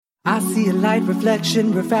I see a light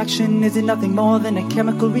reflection, refraction isn't nothing more than a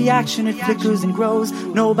chemical reaction. It flickers and grows,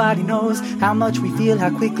 nobody knows how much we feel,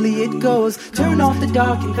 how quickly it goes. Turn off the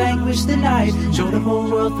dark and vanquish the night. Show the whole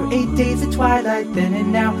world for 8 days of twilight. Then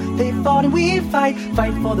and now, they fought and we fight.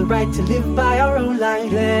 Fight for the right to live by our own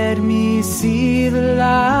light. Let me see the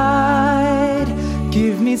light.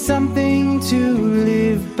 Give me something to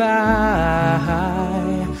live by.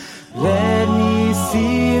 Let me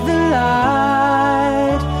see the light.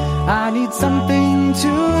 I need something to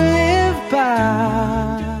live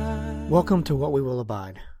by. Welcome to What We Will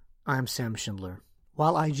Abide. I'm Sam Schindler.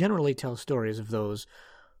 While I generally tell stories of those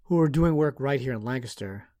who are doing work right here in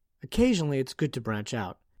Lancaster, occasionally it's good to branch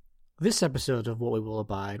out. This episode of What We Will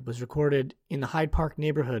Abide was recorded in the Hyde Park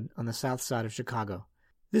neighborhood on the south side of Chicago.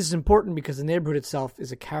 This is important because the neighborhood itself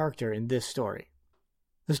is a character in this story.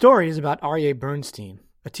 The story is about Aryeh Bernstein,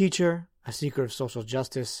 a teacher, a seeker of social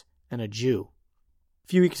justice, and a Jew. A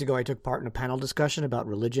few weeks ago, I took part in a panel discussion about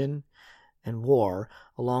religion and war,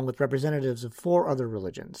 along with representatives of 4 other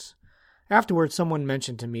religions. Afterwards, someone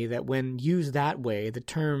mentioned to me that when used that way, the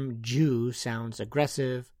term Jew sounds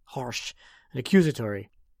aggressive, harsh, and accusatory.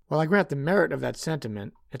 While I grant the merit of that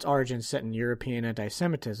sentiment, its origins set in European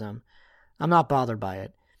anti-Semitism, I'm not bothered by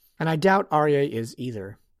it, and I doubt Aryeh is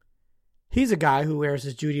either. He's a guy who wears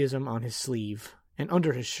his Judaism on his sleeve and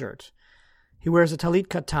under his shirt. He wears a talit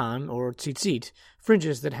katan, or tzitzit,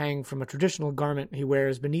 fringes that hang from a traditional garment he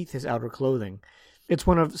wears beneath his outer clothing. It's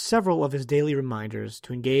one of several of his daily reminders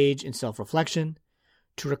to engage in self-reflection,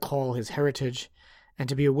 to recall his heritage, and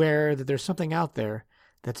to be aware that there's something out there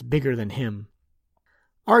that's bigger than him.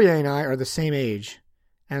 Aryeh and I are the same age,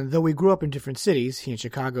 and though we grew up in different cities, he in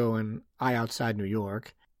Chicago and I outside New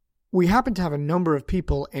York, we happen to have a number of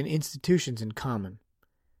people and institutions in common.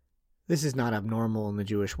 This is not abnormal in the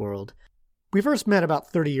Jewish world. We first met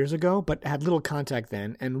about 30 years ago, but had little contact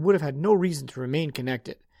then, and would have had no reason to remain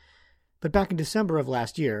connected. But back in December of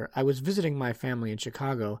last year, I was visiting my family in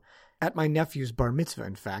Chicago, at my nephew's bar mitzvah,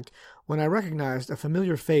 in fact, when I recognized a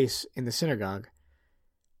familiar face in the synagogue.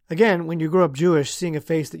 Again, when you grow up Jewish, seeing a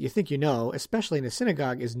face that you think you know, especially in a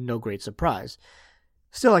synagogue, is no great surprise.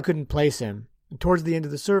 Still, I couldn't place him, and towards the end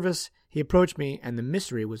of the service, he approached me, and the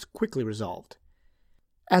mystery was quickly resolved.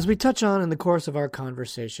 As we touch on in the course of our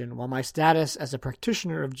conversation, while my status as a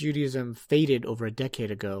practitioner of Judaism faded over a decade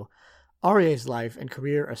ago, Aryeh's life and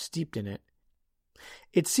career are steeped in it.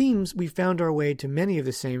 It seems we found our way to many of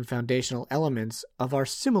the same foundational elements of our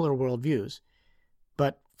similar worldviews,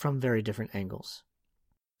 but from very different angles.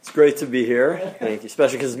 It's great to be here. Thank you,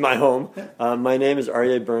 especially because it's my home. My name is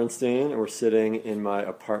Aryeh Bernstein, and we're sitting in my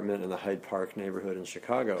apartment in the Hyde Park neighborhood in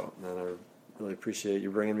Chicago. And I really appreciate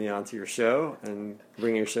you bringing me onto your show and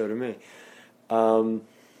bringing your show to me.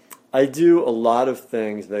 I do a lot of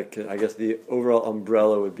things that I guess the overall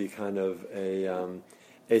umbrella would be kind of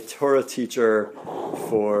a Torah teacher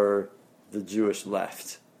for the Jewish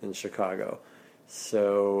left in Chicago.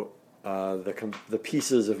 So the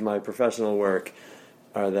pieces of my professional work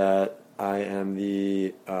are that I am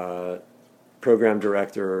the program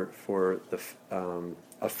director for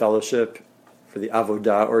a fellowship for the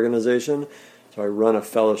Avodah organization. So I run a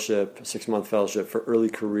fellowship, a 6-month fellowship for early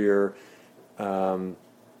career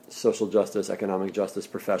social justice, economic justice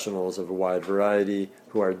professionals of a wide variety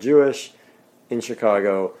who are Jewish in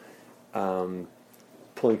Chicago,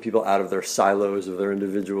 pulling people out of their silos of their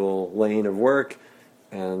individual lane of work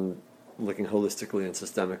and looking holistically and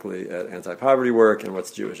systemically at anti-poverty work and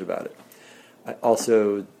what's Jewish about it. I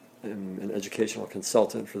also am an educational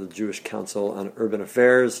consultant for the Jewish Council on Urban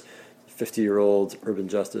Affairs, 50-year-old urban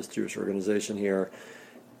justice Jewish organization here.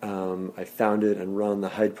 I founded and run the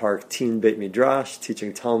Hyde Park Teen Beit Midrash,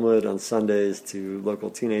 teaching Talmud on Sundays to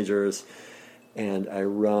local teenagers. And I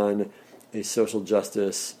run a social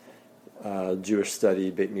justice Jewish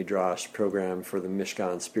study Beit Midrash program for the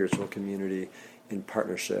Mishkan spiritual community in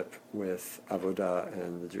partnership with Avodah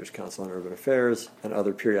and the Jewish Council on Urban Affairs and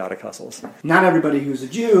other periodic hustles. Not everybody who's a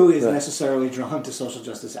Jew is necessarily drawn to social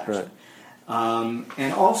justice action. Right.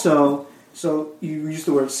 And also, so you used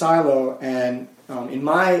the word silo, and in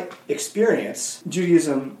my experience,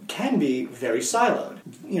 Judaism can be very siloed.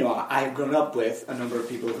 You know, I have grown up with a number of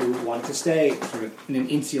people who want to stay sort of in an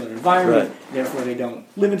insular environment, right. Therefore they don't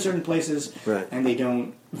live in certain places, right. And they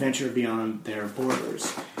don't venture beyond their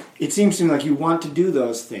borders. It seems to me like you want to do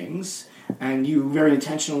those things, and you very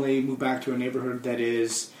intentionally move back to a neighborhood that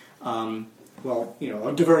is, a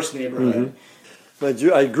diverse neighborhood.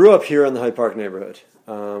 Mm-hmm. I grew up here in the Hyde Park neighborhood,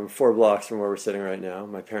 4 blocks from where we're sitting right now.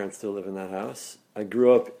 My parents still live in that house. I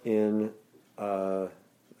grew up in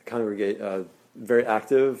very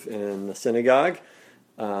active in the synagogue,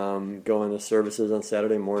 going to services on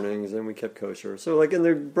Saturday mornings, and we kept kosher. So, like, in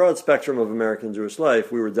the broad spectrum of American Jewish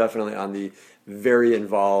life, we were definitely on the very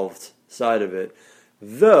involved side of it.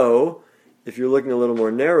 Though, if you're looking a little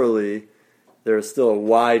more narrowly, there's still a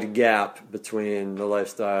wide gap between the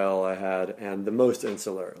lifestyle I had and the most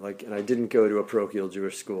insular. Like, and I didn't go to a parochial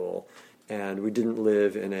Jewish school, and we didn't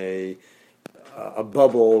live in a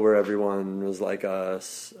bubble where everyone was like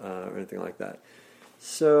us, or anything like that.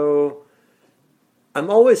 So I'm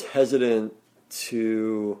always hesitant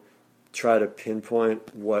to try to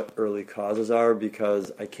pinpoint what early causes are,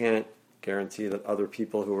 because I can't guarantee that other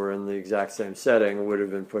people who were in the exact same setting would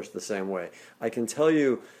have been pushed the same way. I can tell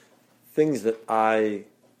you things that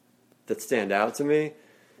stand out to me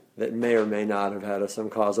that may or may not have had some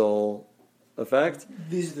causal effect.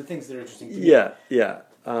 These are the things that are interesting to me. Yeah.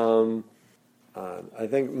 I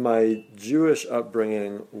think my Jewish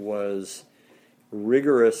upbringing was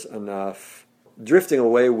rigorous enough. Drifting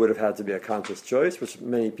away would have had to be a conscious choice, which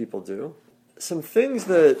many people do. Some things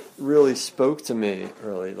that really spoke to me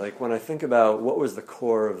early, like when I think about what was the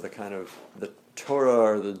core of the kind of the Torah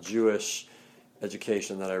or the Jewish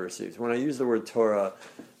education that I received. When I use the word Torah,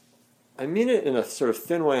 I mean it in a sort of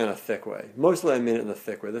thin way and a thick way. Mostly I mean it in the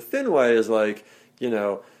thick way. The thin way is like,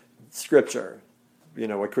 Scripture,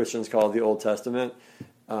 what Christians call the Old Testament,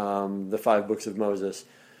 the 5 books of Moses.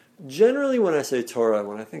 Generally when I say Torah,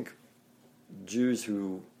 when I think Jews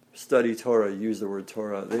who study Torah use the word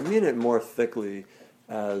Torah, they mean it more thickly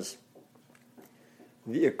as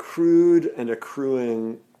the accrued and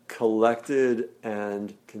accruing, collected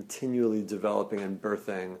and continually developing and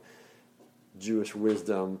birthing Jewish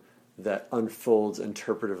wisdom that unfolds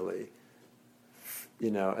interpretively,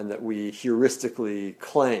 and that we heuristically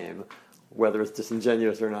claim, whether it's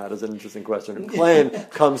disingenuous or not is an interesting question. Claim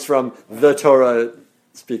comes from the Torah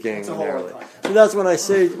speaking narrowly. So that's when I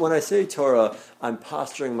say Torah, I'm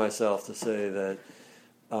posturing myself to say that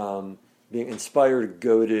being inspired,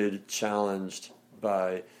 goaded, challenged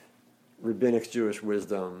by rabbinic Jewish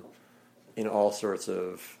wisdom in all sorts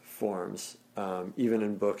of forms, even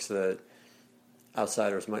in books that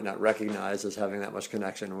outsiders might not recognize as having that much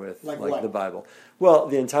connection with, like the Bible. Well,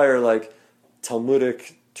 the entire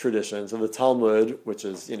Talmudic tradition, so the Talmud, which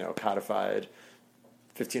is codified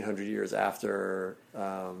 1,500 years after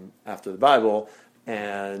the Bible,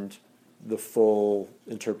 and the full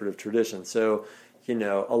interpretive tradition. So,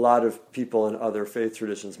 a lot of people in other faith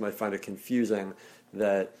traditions might find it confusing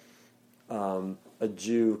that a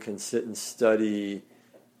Jew can sit and study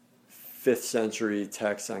 5th century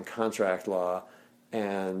texts on contract law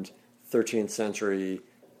and 13th century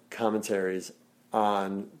commentaries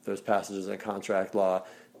on those passages in contract law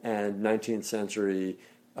and 19th century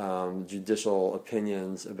judicial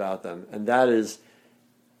opinions about them. And that is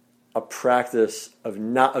a practice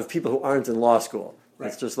of people who aren't in law school. Right.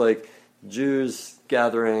 It's just like Jews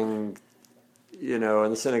gathering in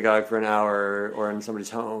the synagogue for an hour or in somebody's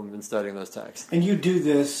home and studying those texts. And you do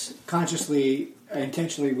this consciously,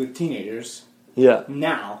 intentionally with teenagers. Yeah.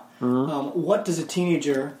 Now, what does a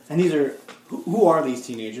teenager, and who are these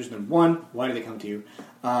teenagers? Number one, why do they come to you?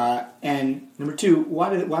 And number two,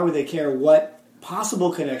 why would they care? What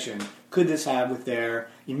possible connection could this have with their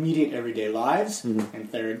immediate everyday lives? Mm-hmm.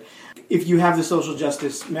 And third, if you have the social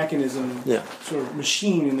justice mechanism, sort of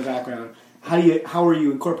machine in the background, how are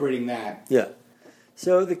you incorporating that? Yeah.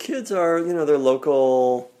 So the kids are, they're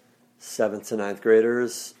local 7th to 9th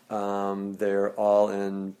graders. They're all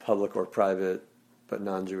in public or private but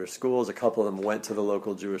non-Jewish schools. A couple of them went to the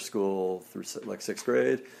local Jewish school through 6th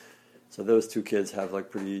grade. So those 2 kids have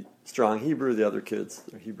pretty strong Hebrew. The other kids,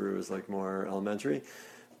 their Hebrew is more elementary.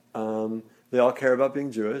 They all care about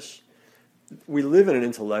being Jewish. We live in an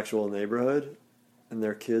intellectual neighborhood, and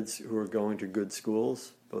they're kids who are going to good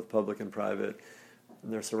schools, both public and private,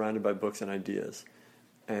 and they're surrounded by books and ideas.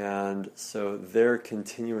 And so their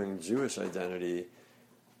continuing Jewish identity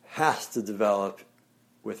has to develop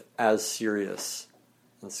with as serious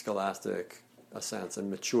and scholastic a sense and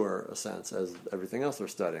mature a sense as everything else they're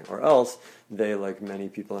studying. Or else they, like many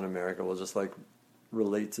people in America, will just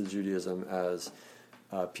relate to Judaism as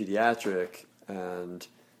pediatric and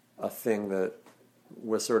a thing that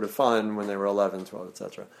was sort of fun when they were 11, 12,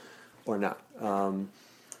 etc. Or not.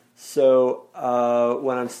 So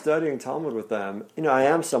when I'm studying Talmud with them, I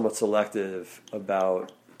am somewhat selective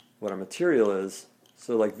about what our material is.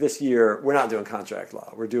 So this year, we're not doing contract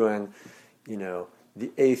law. We're doing, the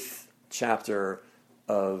 8th chapter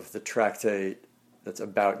of the tractate that's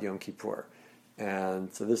about Yom Kippur.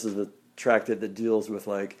 And so this is the tractate that deals with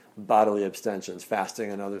bodily abstentions,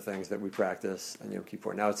 fasting and other things that we practice on Yom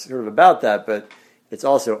Kippur. Now it's sort of about that, but it's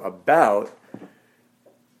also about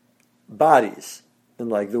bodies and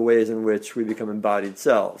like the ways in which we become embodied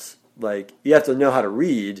selves. Like you have to know how to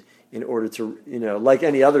read in order to, like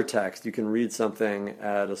any other text, you can read something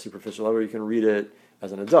at a superficial level, you can read it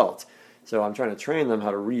as an adult. So I'm trying to train them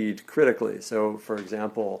how to read critically. So, for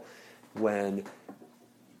example, when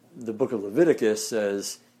the book of Leviticus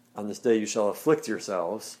says, on this day you shall afflict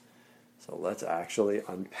yourselves. So let's actually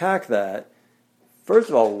unpack that. First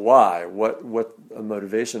of all, why? What a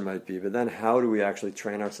motivation might be, but then how do we actually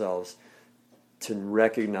train ourselves to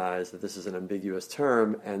recognize that this is an ambiguous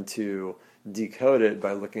term and to decode it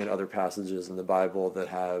by looking at other passages in the Bible that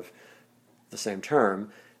have the same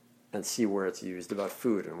term and see where it's used about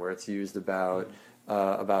food and where it's used about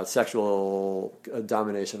sexual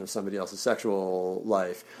domination of somebody else's sexual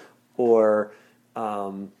life, or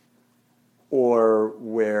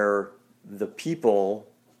where the people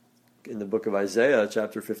in the book of Isaiah,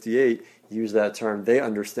 chapter 58, use that term. They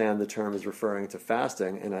understand the term is referring to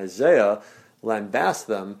fasting, and Isaiah lambasts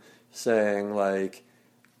them, saying, like,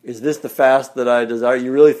 is this the fast that I desire?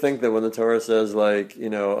 You really think that when the Torah says, like,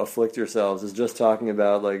 afflict yourselves is just talking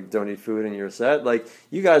about, like, don't eat food and you're set? Like,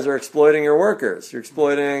 you guys are exploiting your workers. You're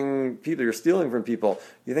exploiting people. You're stealing from people.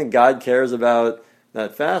 You think God cares about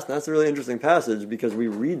that fast? That's a really interesting passage because we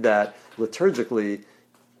read that liturgically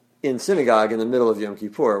in synagogue in the middle of Yom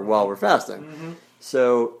Kippur while we're fasting. Mm-hmm.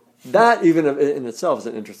 So that even in itself is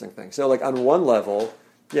an interesting thing. So, like, on one level,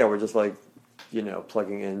 yeah, we're just, like,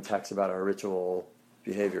 plugging in text about our ritual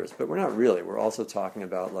behaviors, but we're not really. We're also talking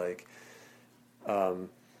about, like,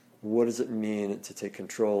 what does it mean to take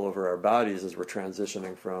control over our bodies as we're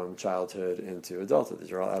transitioning from childhood into adulthood?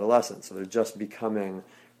 These are all adolescents, so they're just becoming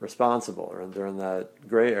responsible, or they're in that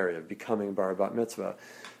gray area, becoming bar bat mitzvah.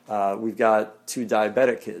 We've got 2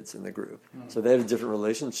 diabetic kids in the group, so they have a different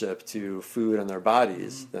relationship to food and their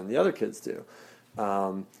bodies than the other kids do.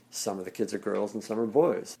 Some of the kids are girls and some are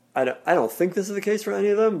boys. I don't think this is the case for any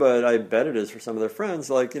of them, but I bet it is for some of their friends,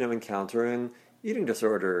 like, encountering eating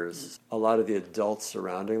disorders. A lot of the adults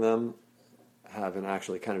surrounding them have an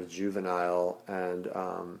actually kind of juvenile, and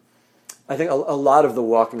I think a lot of the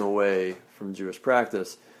walking away from Jewish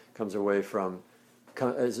practice comes away from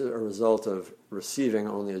as a result of receiving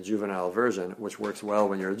only a juvenile version, which works well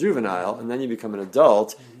when you're a juvenile, and then you become an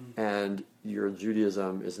adult, and your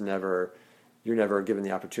Judaism is you're never given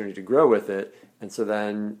the opportunity to grow with it, and so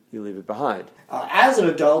then you leave it behind. As an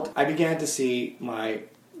adult, I began to see my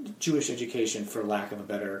Jewish education, for lack of a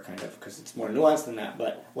better kind of, because it's more nuanced than that,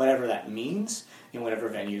 but whatever that means, in whatever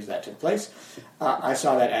venues that took place, I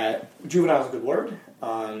saw that juvenile is a good word,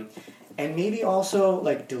 and maybe also,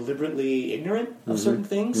 like, deliberately ignorant of certain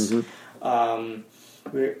things. Mm-hmm.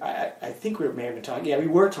 I think we may have been talking. Yeah, we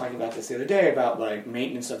were talking about this the other day about, like,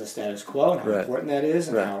 maintenance of the status quo and how important that is,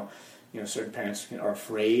 and how certain parents are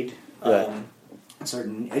afraid.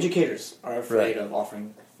 Certain educators are afraid of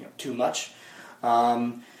offering too much,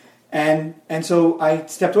 and so I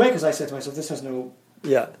stepped away because I said to myself, this has no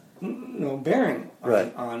bearing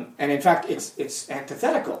on, and in fact it's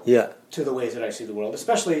antithetical to the ways that I see the world,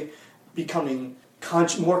 especially becoming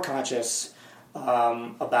more conscious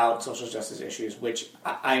about social justice issues, which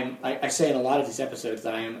I say in a lot of these episodes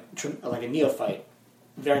that I am like a neophyte,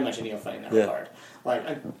 very much a neophyte in that regard.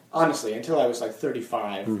 Like, honestly, until I was like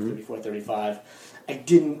 35, 34, 35, I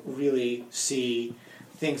didn't really see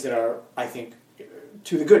things that are, I think,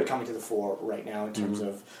 to the good coming to the fore right now in terms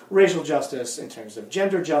of racial justice, in terms of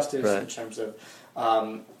gender justice, in terms of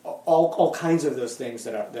all kinds of those things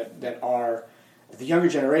that are the younger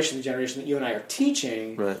generation, the generation that you and I are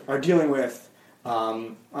teaching, are dealing with,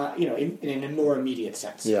 in a more immediate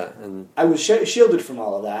sense. Yeah, and I was shielded from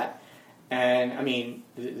all of that. And, I mean,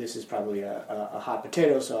 this is probably a hot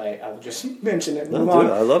potato, so I will just mention it and move on.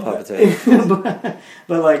 I love hot potatoes.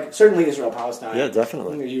 but, like, certainly Israel-Palestine. Yeah,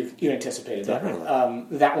 definitely. You anticipated definitely.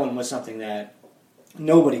 That. That one was something that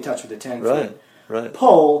nobody touched with a 10-foot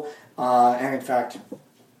pole. And, in fact,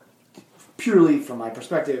 purely from my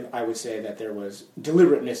perspective, I would say that there was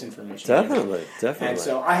deliberate misinformation. Definitely. And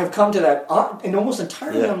so I have come to that and almost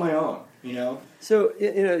entirely on my own, So,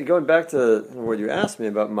 going back to what you asked me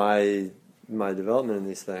about my development in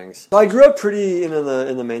these things, I grew up pretty in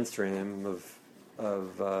the mainstream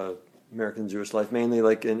of American Jewish life, mainly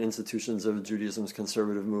like in institutions of Judaism's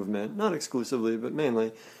conservative movement, not exclusively, but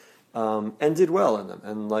mainly, and did well in them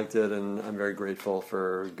and liked it, and I'm very grateful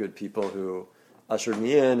for good people who ushered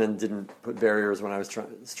me in and didn't put barriers when I was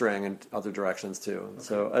straying in other directions too. Okay.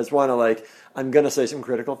 So I just want to I'm going to say some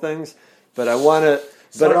critical things, but I want to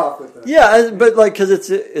start off with that. Yeah, but because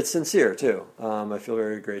it's sincere too. I feel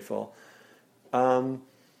very grateful.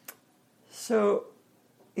 So,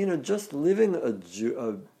 just living a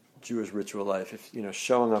Jewish ritual life, if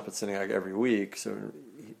showing up at synagogue every week, so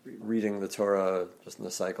reading the Torah just in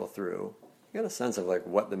the cycle through, you get a sense of like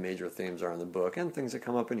what the major themes are in the book and things that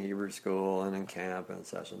come up in Hebrew school and in camp and in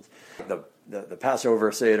sessions. The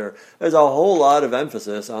Passover Seder, there's a whole lot of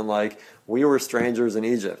emphasis on like we were strangers in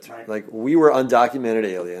Egypt, right. Like we were undocumented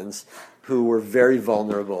aliens who were very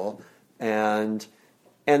vulnerable, and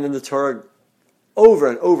then the Torah over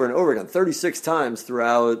and over and over again, 36 times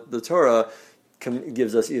throughout the Torah,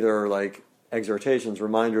 gives us either like exhortations,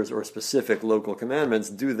 reminders, or specific local commandments.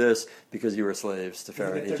 Do this because you were slaves to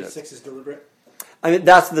Pharaoh in Egypt. 36 is deliberate? I mean,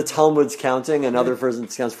 that's the Talmud's counting. Another person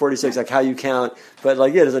counts 46, like how you count. But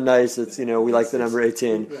like, it is a nice. It's we like the number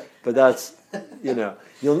 18. But that's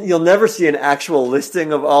you'll never see an actual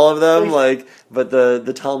listing of all of them. Like, but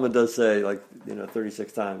the Talmud does say like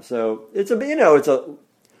 36 times. So it's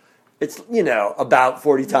about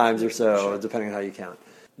 40 times or so, depending on how you count.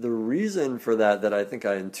 The reason for that I think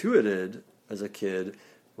I intuited as a kid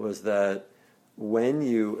was that when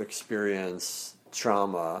you experience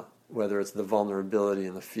trauma, whether it's the vulnerability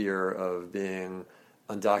and the fear of being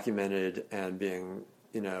undocumented and being,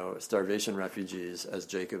 starvation refugees, as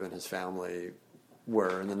Jacob and his family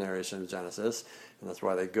were in the narration of Genesis, and that's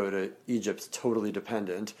why they go to Egypt totally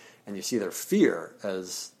dependent, and you see their fear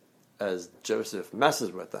as Joseph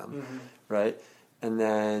messes with them, right? And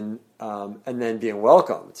then being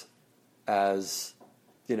welcomed as,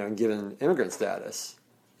 given immigrant status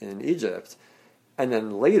in Egypt, and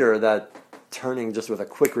then later that turning just with a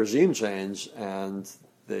quick regime change and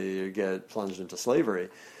they get plunged into slavery,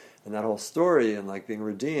 and that whole story and like being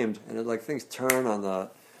redeemed, and it, like things turn on a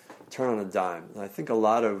dime. And I think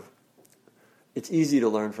it's easy to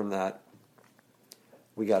learn from that.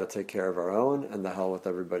 We got to take care of our own, and the hell with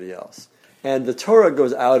everybody else. And the Torah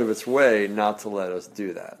goes out of its way not to let us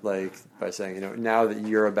do that, like by saying, now that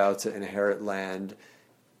you're about to inherit land,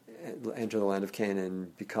 enter the land of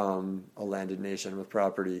Canaan, become a landed nation with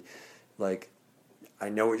property, like, I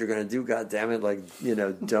know what you're going to do, God damn it, like,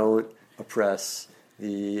 don't oppress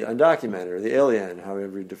the undocumented or the alien,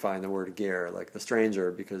 however you define the word ger, like the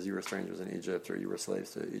stranger, because you were strangers in Egypt or you were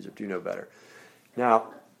slaves to Egypt, you know better. Now,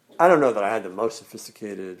 I don't know that I had the most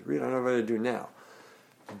sophisticated read, I don't know what I do now.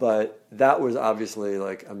 But that was obviously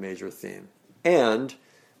like a major theme. And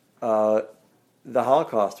the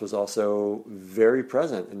Holocaust was also very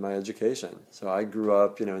present in my education. So I grew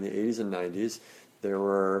up, in the 80s and 90s. There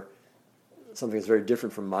were something that's very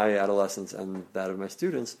different from my adolescence and that of my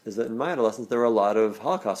students, is that in my adolescence there were a lot of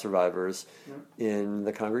Holocaust survivors in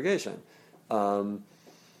the congregation.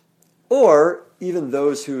 Or even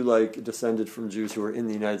those who like descended from Jews who were in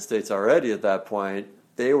the United States already at that point,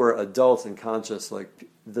 they were adults and conscious, like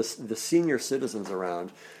the senior citizens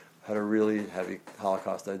around had a really heavy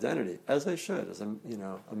Holocaust identity, as they should, as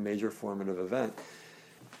a major formative event.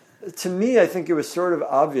 To me, I think it was sort of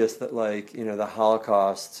obvious that like, the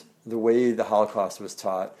Holocaust, the way the Holocaust was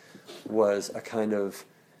taught was a kind of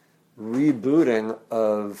rebooting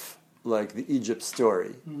of like the Egypt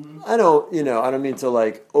story. Mm-hmm. I don't mean to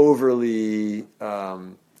like overly, I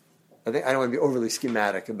don't want to be overly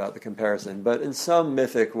schematic about the comparison, but in some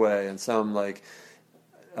mythic way, in some like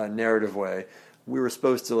narrative way, we were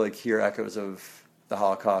supposed to like hear echoes of the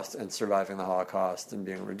Holocaust and surviving the Holocaust and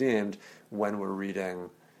being redeemed when we're reading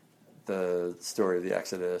the story of the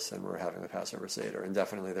Exodus and we're having the Passover Seder. And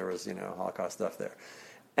definitely there was, Holocaust stuff there.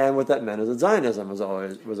 And what that meant is that Zionism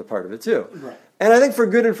was a part of it too. Right. And I think for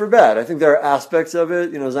good and for bad. I think there are aspects of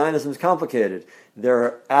it, Zionism is complicated. There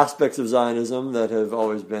are aspects of Zionism that have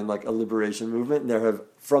always been like a liberation movement, and there have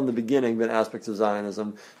from the beginning been aspects of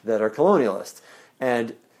Zionism that are colonialist.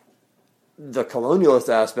 And the colonialist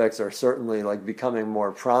aspects are certainly like becoming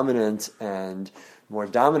more prominent and more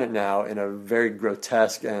dominant now in a very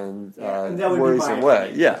grotesque and worrisome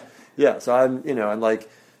way. Yeah. So I'm, and like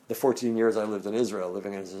the 14 years I lived in Israel,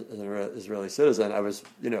 living as an Israeli citizen, I was,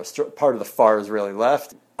 part of the far Israeli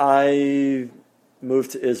left. I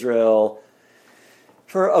moved to Israel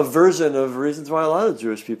for a version of reasons why a lot of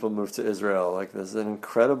Jewish people moved to Israel. Like there's an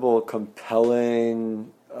incredible,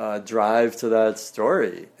 compelling drive to that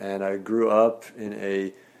story, and I grew up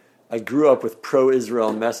with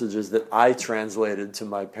pro-Israel messages that I translated to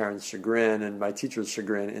my parents' chagrin and my teacher's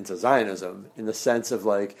chagrin into Zionism, in the sense of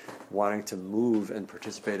like wanting to move and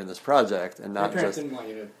participate in this project, and not your parents just didn't want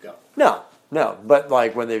you to go. No, but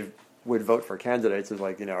like when they would vote for candidates, it's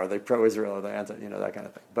like are they pro-Israel, are they anti, that kind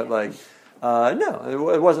of thing. But like no,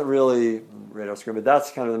 it wasn't really radio scream, but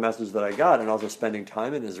that's kind of the message that I got. And also spending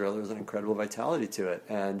time in Israel, there was an incredible vitality to it,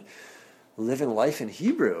 and living life in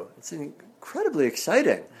Hebrew, it's incredibly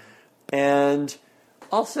exciting. And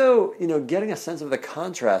Also, getting a sense of the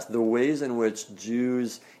contrast, the ways in which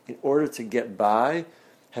Jews, in order to get by,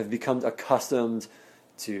 have become accustomed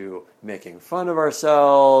to making fun of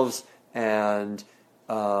ourselves and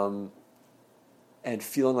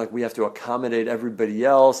feeling like we have to accommodate everybody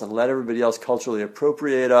else and let everybody else culturally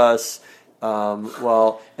appropriate us.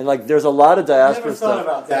 There's a lot of diaspora stuff. I never thought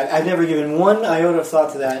about that. I've never given one iota of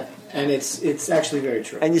thought to that, and it's actually very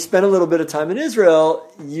true. And you spend a little bit of time in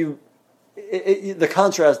Israel, the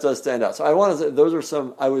contrast does stand out. So I want to say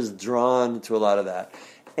I was drawn to a lot of that.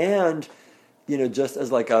 And, just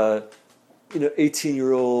as like a,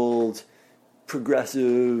 18-year-old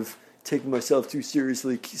progressive, taking myself too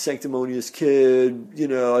seriously, sanctimonious kid,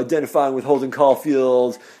 identifying with Holden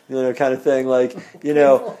Caulfield, kind of thing,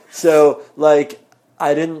 so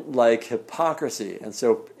I didn't like hypocrisy. And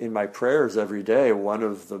so in my prayers every day, one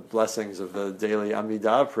of the blessings of the daily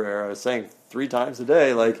Amidah prayer, I was saying 3 times a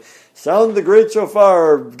day, sound the great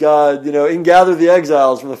shofar, God, and gather the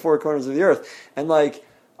exiles from the 4 corners of the earth. And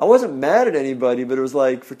I wasn't mad at anybody, but it was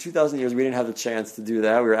for 2,000 years we didn't have the chance to do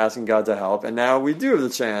that. We were asking God to help, and now we do have the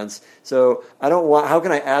chance. So how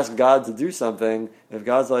can I ask God to do something if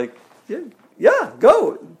God's yeah,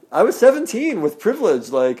 go. I was 17 with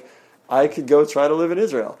privilege, I could go try to live in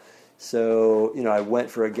Israel. So, I went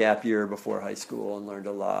for a gap year before high school and learned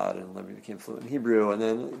a lot and became fluent in Hebrew, and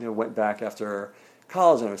then, went back after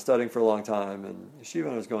college and I was studying for a long time, and yeshiva,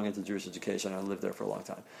 and I was going into Jewish education. I lived there for a long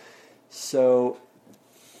time. So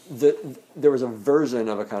there was a version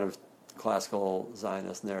of a kind of classical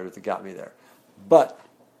Zionist narrative that got me there. But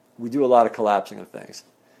we do a lot of collapsing of things.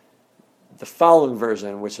 The following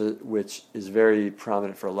version, which is very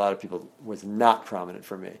prominent for a lot of people, was not prominent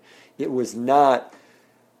for me. It was not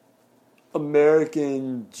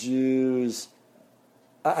American Jews.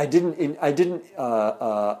 I didn't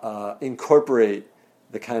incorporate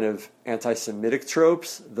the kind of anti-Semitic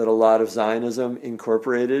tropes that a lot of Zionism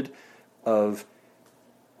incorporated of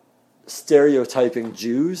stereotyping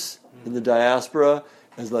Jews in the diaspora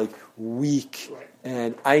as weak. Right.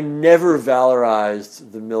 And I never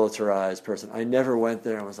valorized the militarized person. I never went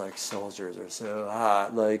there and was soldiers are so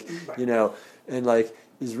hot, and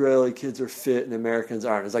Israeli kids are fit and Americans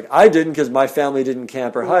aren't. It's I didn't because my family didn't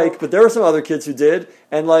camp or hike, but there were some other kids who did.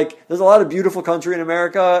 And there's a lot of beautiful country in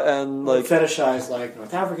America, and fetishize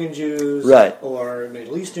North African Jews, right, or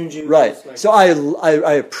Middle Eastern Jews, right. So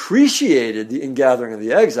I appreciated the ingathering of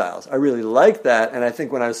the exiles. I really liked that, and I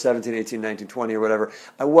think when I was 17, 18, 19, 20 or whatever,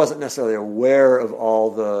 I wasn't necessarily aware of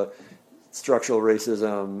all the structural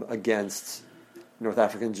racism against North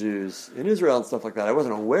African Jews in Israel and stuff like that. I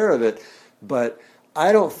wasn't aware of it, but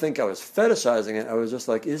I don't think I was fetishizing it. I was just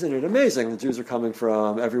isn't it amazing? The Jews are coming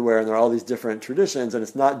from everywhere, and there are all these different traditions, and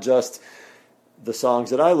it's not just the songs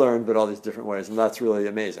that I learned, but all these different ways, and that's really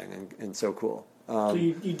amazing and so cool. So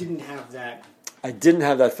you didn't have that? I didn't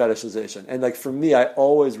have that fetishization. And for me, I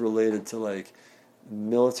always related to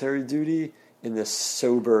military duty in this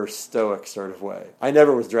sober, stoic sort of way. I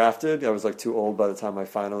never was drafted. I was too old by the time I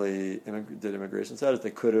finally did immigration status.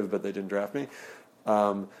 They could have, but they didn't draft me.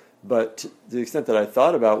 But to the extent that I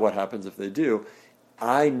thought about what happens if they do,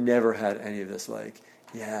 I never had any of this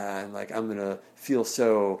I'm going to feel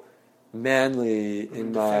so manly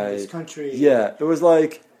in my this country. Yeah, it was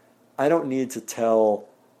I don't need to tell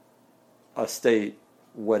a state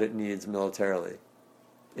what it needs militarily.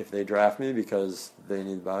 If they draft me because they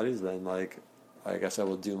need bodies, then I guess I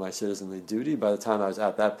will do my citizenly duty. By the time I was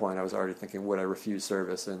at that point, I was already thinking, would I refuse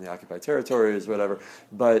service in the occupied territories, whatever.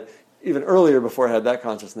 But even earlier, before I had that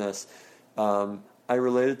consciousness, I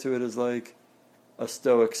related to it as a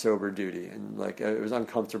stoic, sober duty. And it was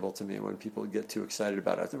uncomfortable to me when people get too excited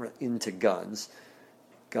about it. I was never into guns.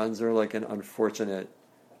 Guns are an unfortunate,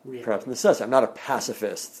 perhaps, necessity. I'm not a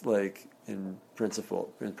pacifist, in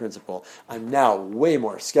principle. I'm now way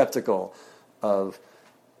more skeptical of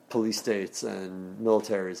police states and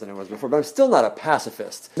militaries than I was before, but I'm still not a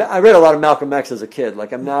pacifist. I read a lot of Malcolm X as a kid.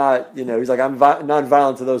 I'm not, he's I'm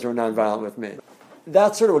nonviolent to those who are nonviolent with me.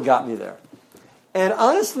 That's sort of what got me there. And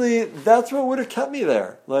honestly, that's what would have kept me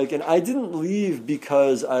there. And I didn't leave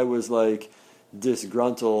because I was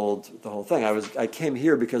disgruntled the whole thing. I came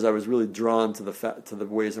here because I was really drawn to the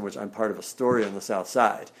ways in which I'm part of a story on the South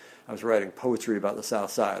Side. I was writing poetry about the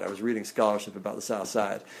South Side. I was reading scholarship about the South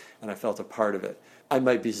Side, and I felt a part of it. I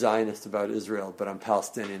might be Zionist about Israel, but I'm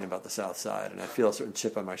Palestinian about the South Side, and I feel a certain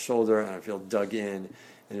chip on my shoulder, and I feel dug in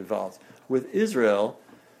and involved. With Israel,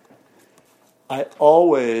 I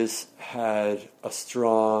always had a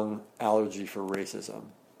strong allergy for racism.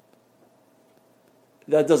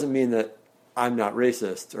 That doesn't mean that I'm not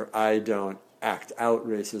racist, or I don't act out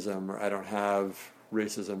racism, or I don't have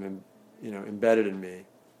racism embedded in me.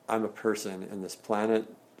 I'm a person in this planet,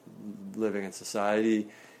 living in society,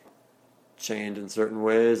 chained in certain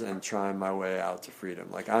ways, and trying my way out to freedom.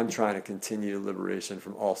 Like, I'm trying to continue liberation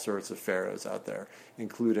from all sorts of pharaohs out there,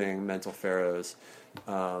 including mental pharaohs.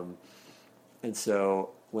 And so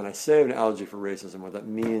when I say an allergy for racism, what that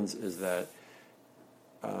means is that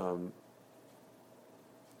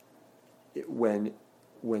when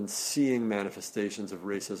seeing manifestations of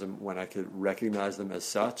racism, when I could recognize them as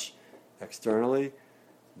such externally,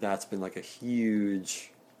 that's been like a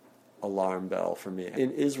huge alarm bell for me.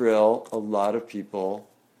 In Israel, a lot of people,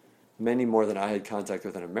 many more than I had contact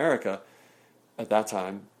with in America at that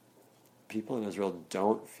time, people in Israel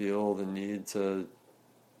don't feel the need to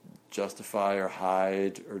justify or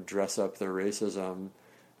hide or dress up their racism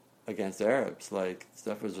against Arabs. Like,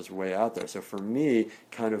 stuff was just way out there. So for me,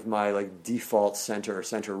 kind of my like default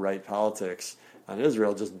center-right politics on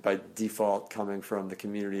Israel, just by default coming from the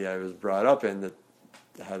community I was brought up in that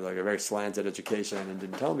had like a very slanted education and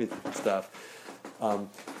didn't tell me stuff,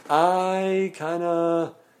 I kind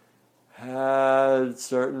of had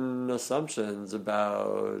certain assumptions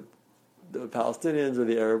about the Palestinians or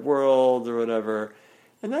the Arab world or whatever.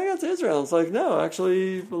 And then I got to Israel and it's like, no,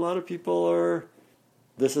 actually a lot of people are,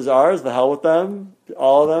 this is ours, the hell with them.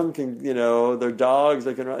 All of them can, they're dogs,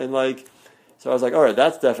 they can, and like, so I was like, all right,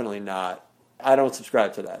 that's definitely not, I don't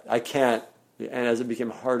subscribe to that. I can't, and as it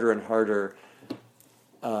became harder and harder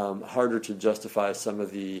to justify some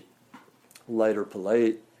of the lighter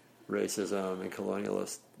polite racism and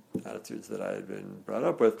colonialist attitudes that I had been brought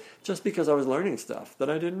up with, just because I was learning stuff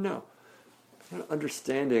that I didn't know.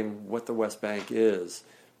 Understanding what the West Bank is,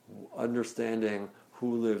 understanding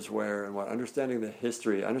who lives where and what, understanding the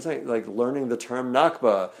history, understanding, like, learning the term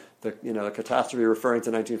Nakba, the catastrophe referring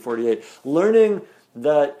to 1948, learning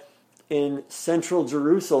that in central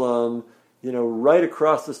Jerusalem, right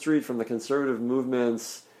across the street from the conservative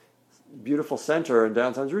movement's beautiful center in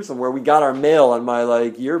downtown Jerusalem, where we got our mail on my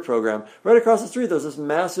year program, right across the street, there's this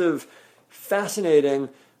massive, fascinating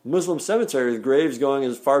Muslim cemetery with graves going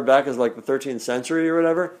as far back as the 13th century or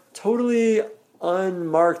whatever, totally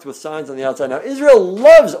unmarked with signs on the outside. Now, Israel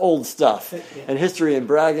loves old stuff and history and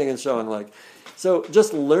bragging and showing so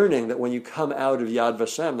just learning that when you come out of Yad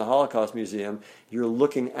Vashem, the Holocaust Museum, you're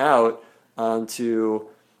looking out onto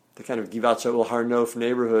the kind of Givat Shaul Har Nof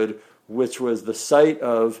neighborhood, which was the site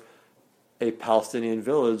of a Palestinian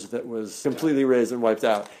village that was completely razed and wiped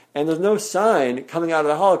out. And there's no sign coming out of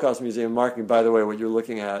the Holocaust Museum marking, by the way, what you're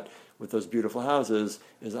looking at with those beautiful houses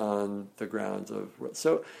is on the grounds of...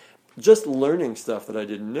 So just learning stuff that I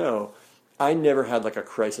didn't know, I never had a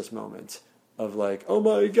crisis moment of oh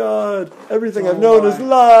my God, everything I've known is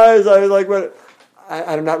lies.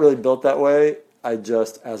 I'm not really built that way. I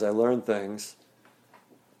just, as I learned things,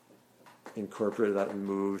 incorporated that and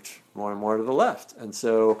moved more and more to the left. And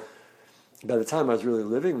so by the time I was really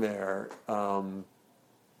living there, I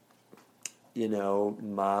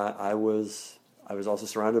was also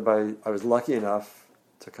surrounded by, I was lucky enough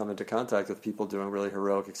to come into contact with people doing really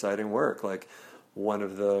heroic, exciting work. Like one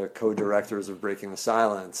of the co-directors of Breaking the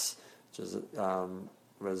Silence, which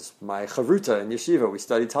was my chavruta in yeshiva. We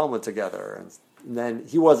studied Talmud together. And then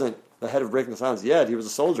he wasn't the head of Breaking the Silence yet. He was a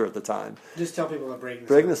soldier at the time. Just tell people about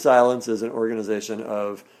Breaking the Silence is an organization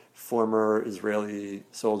of former Israeli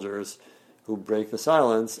soldiers who break the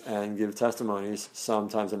silence and give testimonies,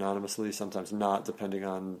 sometimes anonymously, sometimes not, depending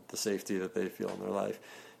on the safety that they feel in their life,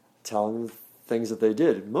 telling things that they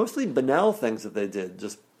did, mostly banal things that they did,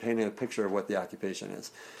 just painting a picture of what the occupation is.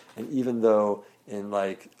 And even though in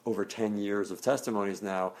over 10 years of testimonies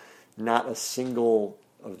now, not a single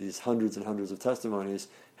of these hundreds and hundreds of testimonies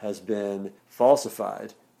has been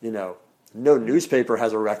falsified, no newspaper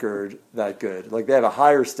has a record that good. They have a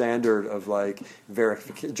higher standard of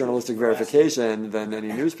journalistic verification than any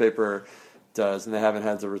newspaper does, and they haven't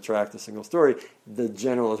had to retract a single story. The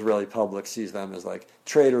general Israeli public sees them as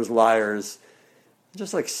traitors, liars.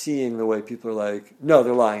 Just seeing the way people are no,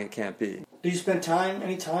 they're lying, it can't be. Do you spend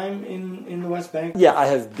any time in the West Bank? Yeah, I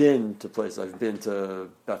have been to places. I've been to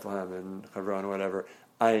Bethlehem and Hebron or whatever,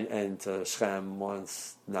 and to Shechem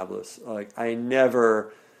once, Nablus. I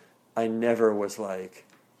never was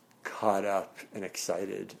caught up and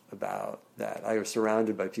excited about that. I was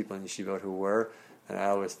surrounded by people in yeshivot who were, and I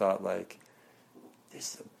always thought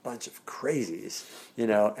this is a bunch of crazies, and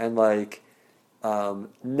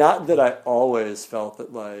not that I always felt that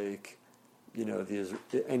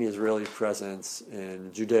any Israeli presence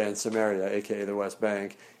in Judea and Samaria, aka the West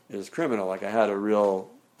Bank, is criminal. I had a real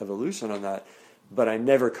evolution on that, but I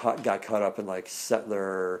never got caught up in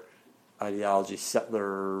settler ideology,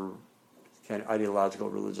 settler kind of ideological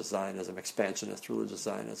religious Zionism, expansionist religious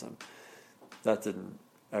Zionism. that didn't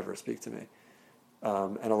ever speak to me.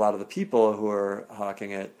 And a lot of the people who were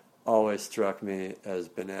hawking it always struck me as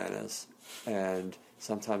bananas, and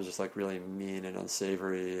sometimes just like really mean and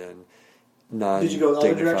unsavory and non-dignified. Did you go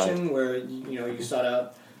the other direction where you sought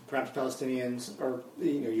out perhaps Palestinians, or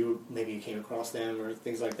maybe you came across them or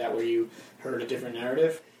things like that, where you heard a different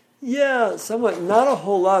narrative? Yeah, somewhat. Not a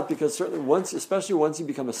whole lot, because certainly especially once you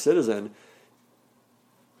become a citizen,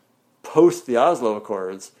 post the Oslo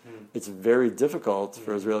Accords, it's very difficult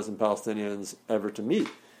for Israelis and Palestinians ever to meet,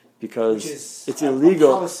 because it's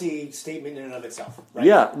illegal. A policy statement in and of itself, right?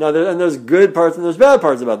 Yeah, no, and there's good parts and there's bad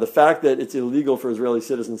parts about it. The fact that it's illegal for Israeli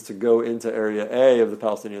citizens to go into Area A of the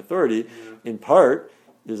Palestinian Authority, in part,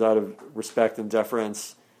 is out of respect and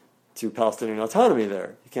deference to Palestinian autonomy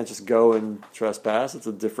there. You can't just go and trespass. It's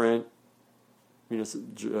a different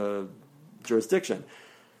jurisdiction.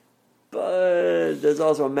 But there's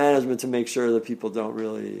also a management to make sure that people don't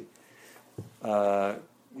really,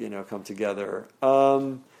 come together.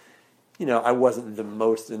 I wasn't the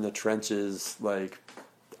most in the trenches, like,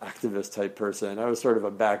 activist type person. I was sort of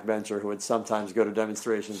a backbencher who would sometimes go to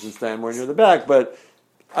demonstrations and stand more near the back, but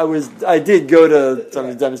I did go to some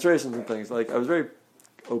of the demonstrations and things. Like, I was very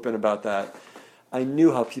open about that. I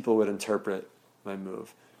knew how people would interpret my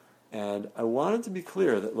move. And I wanted to be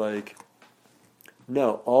clear that, like,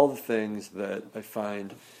 no, all the things that I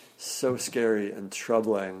find so scary and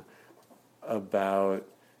troubling about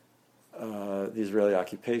the Israeli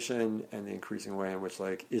occupation and the increasing way in which,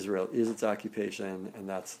 like, Israel is its occupation, and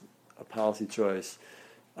that's a policy choice,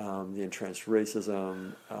 the entrenched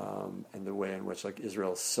racism, and the way in which, like,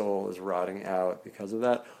 Israel's soul is rotting out because of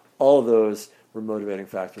that, all of those were motivating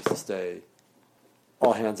factors to stay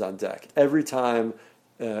all hands on deck. Every time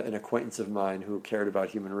an acquaintance of mine who cared about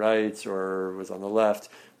human rights or was on the left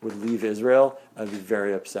would leave Israel, I'd be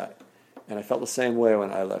very upset. And I felt the same way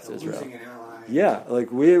when I left Israel. Losing an ally. Yeah,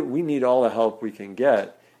 like we need all the help we can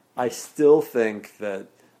get. I still think that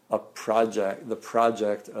the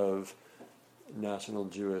project of national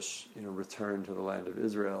Jewish return to the land of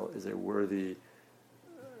Israel is a worthy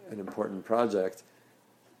and important project.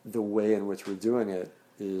 The way in which we're doing it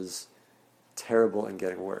is terrible and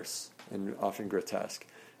getting worse, and often grotesque.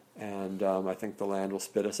 And I think the land will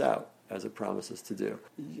spit us out, as it promises to do.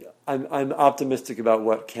 I'm optimistic about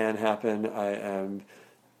what can happen.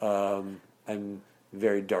 I'm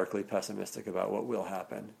very darkly pessimistic about what will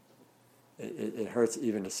happen. It hurts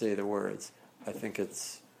even to say the words. I think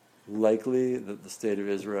it's likely that the state of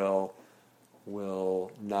Israel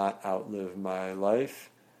will not outlive my life,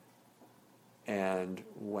 and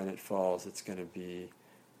when it falls, it's going to be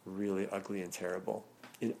really ugly and terrible.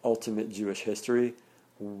 In ultimate Jewish history,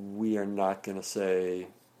 we are not going to say,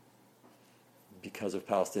 because of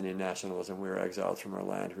Palestinian nationalism, we were exiled from our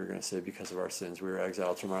land. We're going to say, because of our sins, we were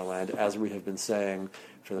exiled from our land, as we have been saying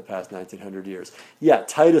for the past 1900 years. Yeah,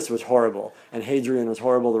 Titus was horrible, and Hadrian was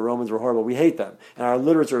horrible, the Romans were horrible. We hate them, and our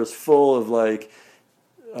literature is full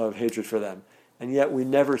of hatred for them. And yet we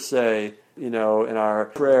never say, in our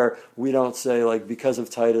prayer, we don't say, like, because of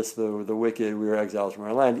Titus the wicked, we were exiled from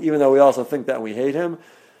our land. Even though we also think that and we hate him,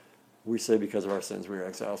 we say, because of our sins, we were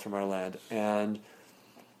exiled from our land. And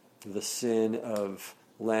the sin of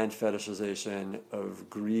land fetishization, of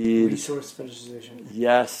greed. Resource fetishization.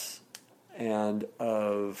 Yes, and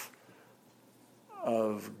of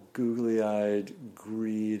googly-eyed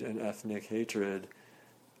greed and ethnic hatred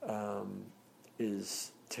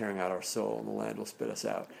is tearing out our soul, and the land will spit us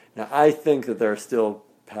out. Now, I think that there are still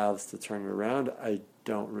paths to turn it around. I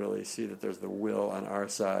don't really see that there's the will on our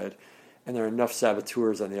side, and there are enough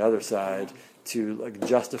saboteurs on the other side to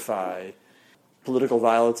justify political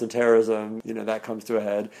violence and terrorism. That comes to a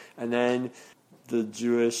head, and then the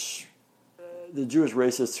Jewish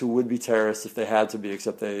racists who would be terrorists if they had to be,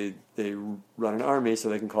 except they run an army so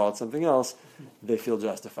they can call it something else. They feel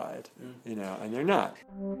justified, and they're not.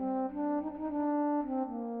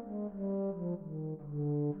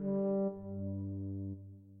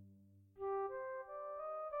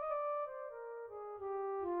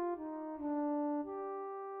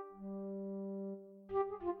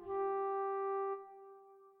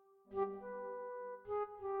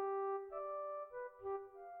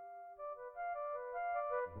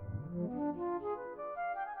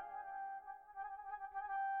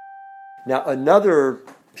 Now, another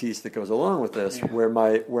piece that goes along with this, where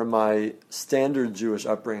my standard Jewish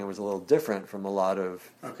upbringing was a little different from a lot of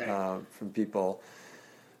from people,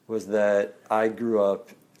 was that I grew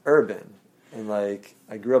up urban, and I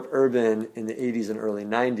grew up urban in the 80s and early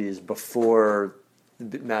 90s before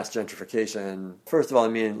mass gentrification. First of all, I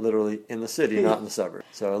mean literally in the city, not in the suburbs.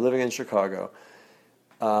 So living in Chicago,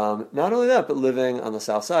 Not only that, but living on the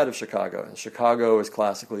south side of Chicago. And Chicago is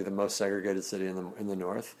classically the most segregated city in the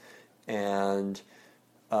north. And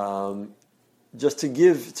just to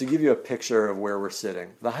give you a picture of where we're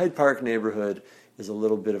sitting, the Hyde Park neighborhood is a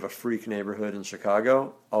little bit of a freak neighborhood in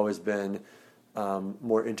Chicago. Always been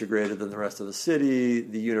more integrated than the rest of the city.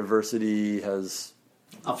 The university has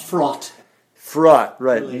a fraught,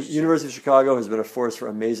 right. University of Chicago has been a force for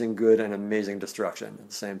amazing good and amazing destruction at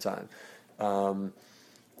the same time.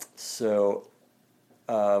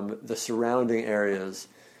 The surrounding areas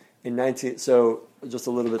so just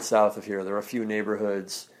a little bit south of here, there are a few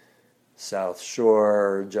neighborhoods, South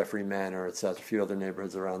Shore, Jeffrey Manor, etc., a few other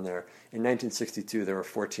neighborhoods around there. In 1962, there were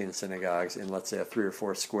 14 synagogues in, let's say, a 3 or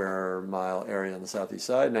 4 square mile area on the southeast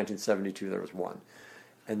side. In 1972, there was one.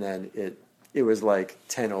 And then it was like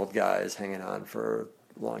 10 old guys hanging on for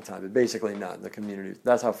a long time, but basically none. The community,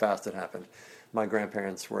 that's how fast it happened. My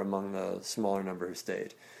grandparents were among the smaller number who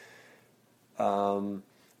stayed.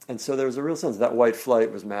 And so there was a real sense that white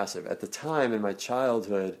flight was massive. At the time, in my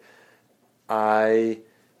childhood, I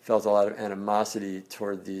felt a lot of animosity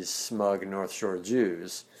toward these smug North Shore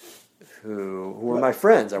Jews who were my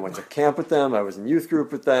friends. I went to camp with them. I was in youth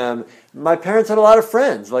group with them. My parents had a lot of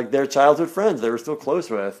friends, like their childhood friends they were still close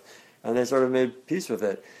with, and they sort of made peace with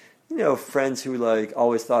it. You know, friends who like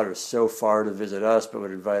always thought it was so far to visit us, but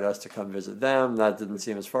would invite us to come visit them. That didn't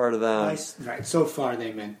seem as far to them. Nice. Right, so far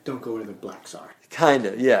they meant don't go where the blacks are. Kind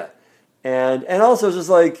of, yeah. And also just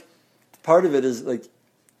like part of it is like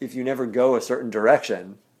if you never go a certain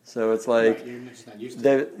direction, so it's like right, you're just not used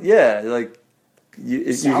to it. Yeah, like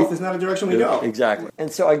south is not a direction we go. Exactly.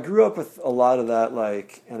 And so I grew up with a lot of that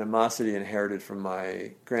like animosity inherited from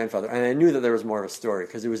my grandfather, and I knew that there was more of a story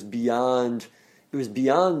because it was beyond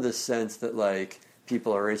the sense that like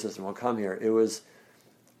people are racist and won't come here. It was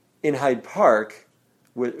in Hyde Park,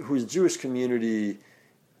 whose Jewish community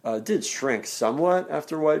did shrink somewhat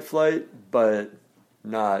after white flight, but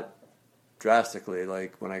not drastically.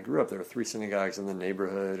 Like when I grew up, there were 3 synagogues in the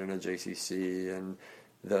neighborhood and a JCC and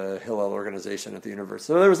the Hillel organization at the university.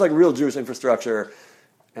 So there was like real Jewish infrastructure.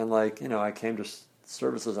 And like, you know, I came to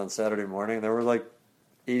services on Saturday morning and there were like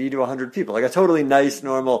 80 to 100 people, like a totally nice,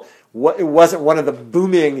 normal, it wasn't one of the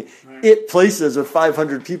booming places with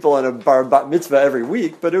 500 people and a bar bat mitzvah every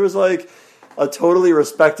week, but it was like a totally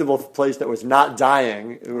respectable place that was not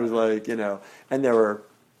dying. It was like, you know, and there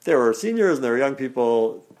were seniors and there were young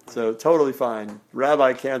people, so totally fine.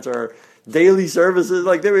 Rabbi Cantor, daily services,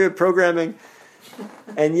 like they were programming.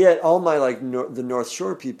 And yet all my like the North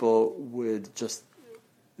Shore people would just,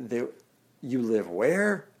 you live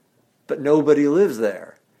where? But nobody lives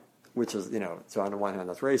there, which is, you know, so on the one hand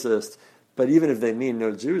that's racist, but even if they mean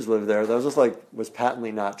no Jews live there, that was just like, was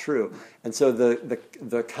patently not true. And so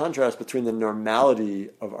the contrast between the normality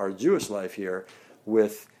of our Jewish life here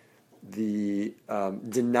with the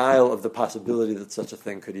denial of the possibility that such a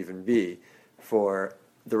thing could even be for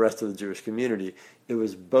the rest of the Jewish community, it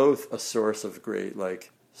was both a source of great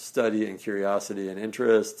like study and curiosity and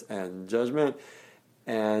interest and judgment,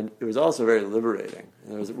 and it was also very liberating.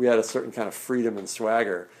 We had a certain kind of freedom and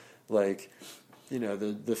swagger. Like, you know,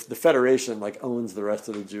 the Federation like owns the rest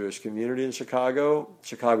of the Jewish community in Chicago.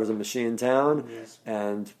 Chicago's a machine town, yes.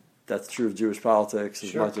 And that's true of Jewish politics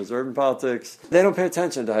as much as urban politics. They don't pay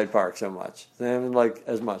attention to Hyde Park so much. They haven't like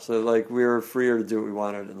as much. So like we were freer to do what we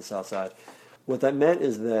wanted in the South Side. What that meant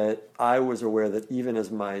is that I was aware that even as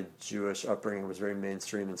my Jewish upbringing was very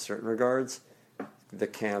mainstream in certain regards, the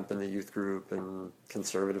camp and the youth group and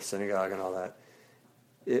conservative synagogue and all that,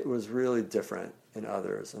 it was really different in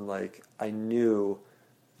others. And like I knew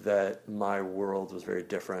that my world was very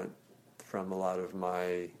different from a lot of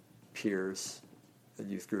my peers at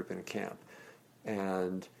youth group and camp.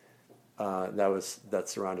 And that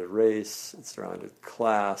surrounded race, it surrounded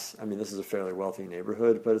class. I mean, this is a fairly wealthy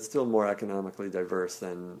neighborhood, but it's still more economically diverse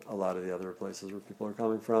than a lot of the other places where people are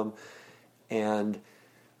coming from. And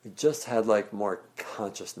it just had like more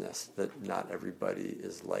consciousness that not everybody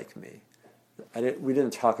is like me. We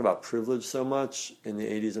didn't talk about privilege so much in the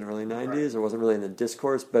 80s and early 90s. Right. It wasn't really in the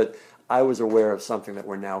discourse, but I was aware of something that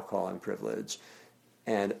we're now calling privilege.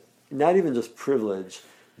 And not even just privilege,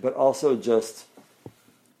 but also just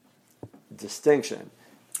distinction.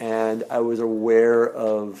 And I was aware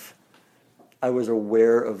of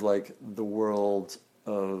like the world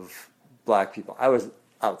of black people. I was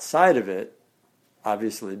outside of it,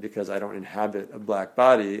 obviously, because I don't inhabit a black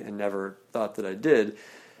body and never thought that I did.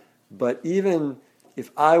 But even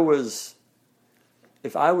if I was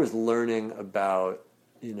learning about,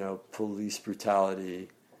 you know, police brutality,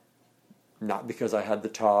 not because I had the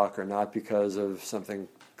talk or not because of something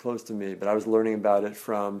close to me, but I was learning about it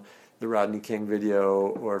from the Rodney King video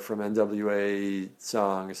or from NWA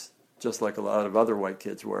songs, just like a lot of other white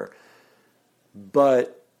kids were.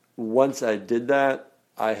 But once I did that,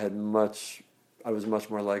 I was much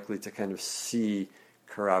more likely to kind of see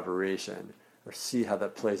corroboration or see how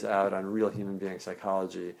that plays out on real human being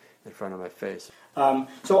psychology in front of my face.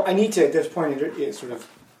 So I need to, at this point, sort of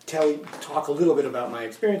talk a little bit about my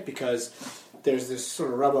experience, because there's this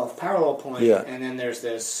sort of rub-off parallel point, and then there's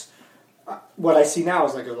this, what I see now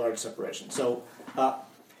is like a large separation. So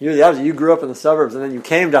you're the opposite. You grew up in the suburbs, and then you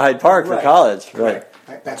came to Hyde Park for college. Right.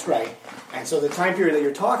 That's right. And so the time period that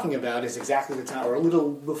you're talking about is exactly the time, or a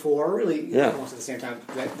little before, really, almost at the same time,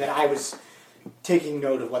 that I was taking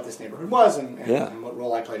note of what this neighborhood was and what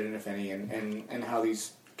role I played in it, if any, and how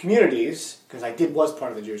these communities, because I was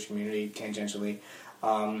part of the Jewish community tangentially,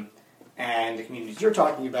 and the communities you're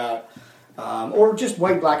talking about, or just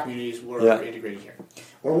white-black communities were integrated here,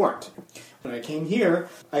 or weren't. When I came here,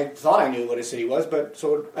 I thought I knew what a city was, but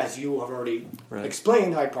so as you have already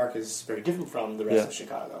explained, Hyde Park is very different from the rest of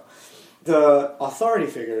Chicago. The authority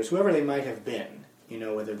figures, whoever they might have been,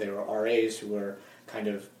 whether they were RAs who were kind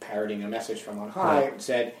of parroting a message from on high,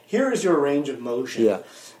 said, here is your range of motion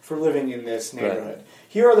for living in this neighborhood. Right.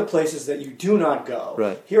 Here are the places that you do not go.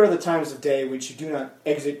 Right. Here are the times of day which you do not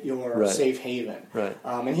exit your safe haven. Right.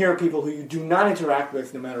 And here are people who you do not interact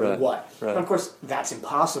with no matter what. Right. And of course, that's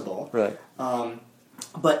impossible. Right.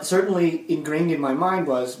 But certainly ingrained in my mind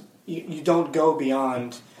was, you don't go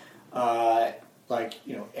beyond...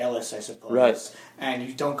 Ellis, I suppose. Right. And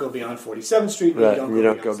you don't go beyond 47th Street. Right. You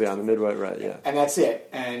don't go beyond the Midway. Right. And that's it.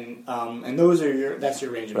 And that's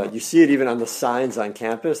your range of motion. You see it even on the signs on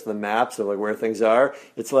campus, the maps of like where things are.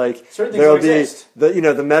 It's like there'll be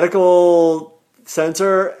the medical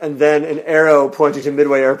center and then an arrow pointing to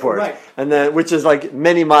Midway Airport. Right. And then which is like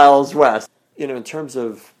many miles west. In terms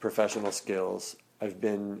of professional skills, I've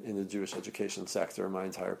been in the Jewish education sector my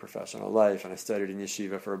entire professional life, and I studied in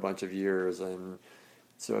yeshiva for a bunch of years, and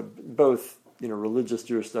so both religious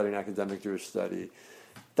Jewish study and academic Jewish study,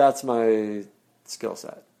 that's my skill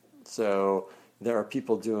set. So there are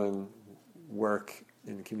people doing work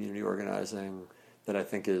in community organizing that I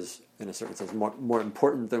think is, in a certain sense, more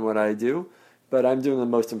important than what I do, but I'm doing the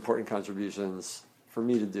most important contributions for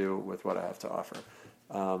me to do with what I have to offer.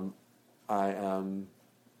 I am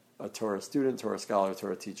a Torah student, Torah scholar,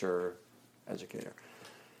 Torah teacher, educator.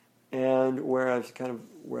 And where I've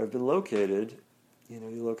been located, you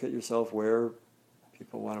locate yourself where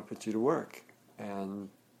people want to put you to work and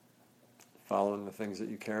following the things that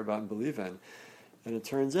you care about and believe in. And it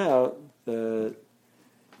turns out that,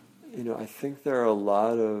 I think there are a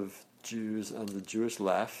lot of Jews on the Jewish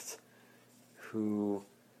left who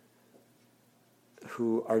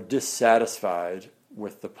are dissatisfied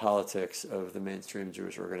with the politics of the mainstream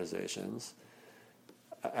Jewish organizations,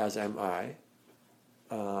 as am I.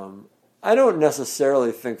 I don't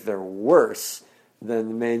necessarily think they're worse than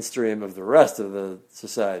the mainstream of the rest of the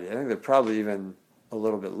society. I think they're probably even a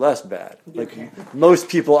little bit less bad. Most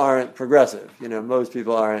people aren't progressive. Most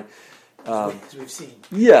people aren't. As we've seen.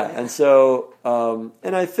 Yeah, and so,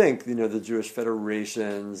 and I think, the Jewish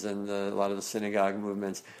federations and a lot of the synagogue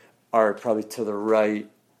movements are probably to the right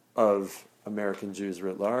of American Jews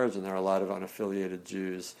writ large, and there are a lot of unaffiliated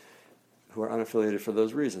Jews who are unaffiliated for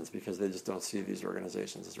those reasons, because they just don't see these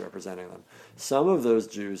organizations as representing them. Some of those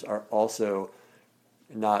Jews are also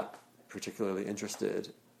not particularly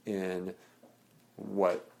interested in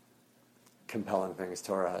what compelling things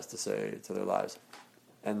Torah has to say to their lives.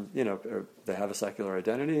 And, they have a secular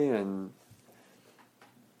identity, and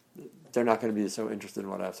they're not going to be so interested in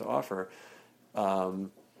what I have to offer.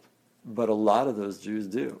 But a lot of those Jews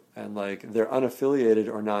do, and they're unaffiliated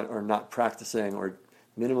or not practicing or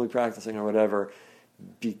minimally practicing or whatever,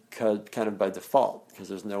 because kind of by default, because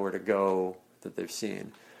there's nowhere to go that they've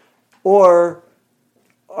seen, or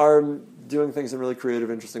are doing things in really creative,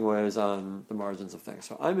 interesting ways on the margins of things.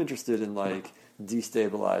 So I'm interested in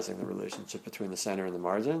destabilizing the relationship between the center and the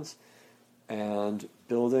margins, and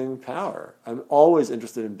building power. I'm always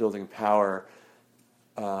interested in building power.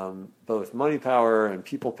 Both money power and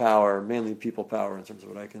people power, mainly people power in terms of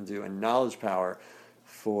what I can do, and knowledge power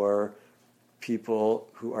for people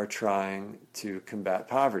who are trying to combat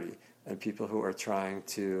poverty, and people who are trying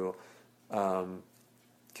to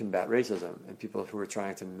combat racism, and people who are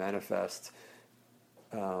trying to manifest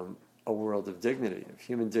a world of dignity, of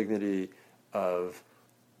human dignity, of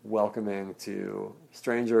welcoming to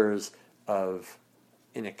strangers, of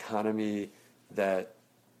an economy that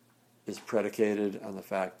is predicated on the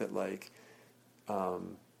fact that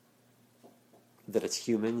that it's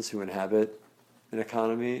humans who inhabit an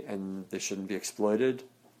economy and they shouldn't be exploited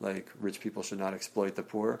like rich people should not exploit the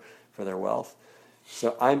poor for their wealth.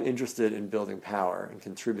 So I'm interested in building power and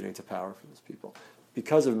contributing to power for those people.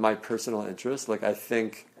 Because of my personal interest, like I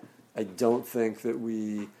don't think that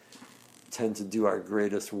we tend to do our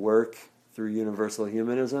greatest work through universal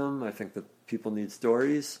humanism. I think that people need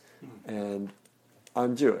stories, and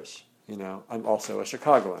I'm Jewish. I'm also a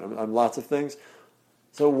Chicagoan. I'm lots of things.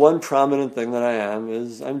 So one prominent thing that I am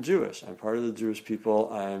is I'm Jewish. I'm part of the Jewish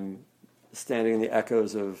people. I'm standing in the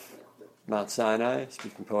echoes of Mount Sinai,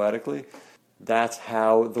 speaking poetically. That's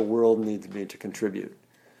how the world needs me to contribute.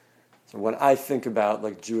 So when I think about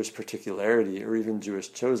like Jewish particularity or even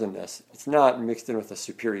Jewish chosenness, it's not mixed in with a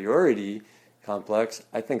superiority complex.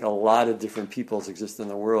 I think a lot of different peoples exist in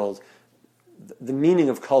the world. The meaning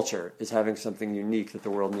of culture is having something unique that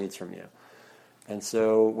the world needs from you. And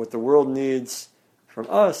so what the world needs from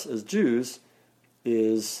us as Jews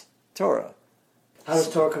is Torah. How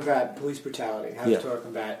does Torah combat police brutality? How does Torah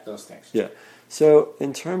combat those things? Yeah. So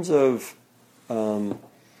in terms of,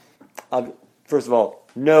 first of all,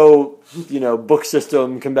 no, book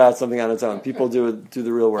system combats something on its own. People do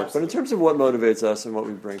the real work. Absolutely. But in terms of what motivates us and what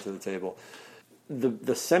we bring to the table,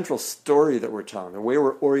 the central story that we're telling, the way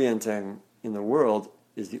we're orienting in the world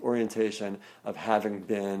is the orientation of having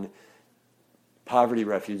been poverty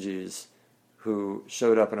refugees who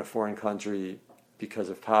showed up in a foreign country because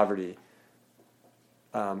of poverty,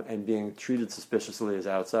 and being treated suspiciously as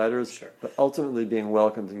outsiders, sure, but ultimately being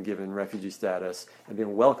welcomed and given refugee status and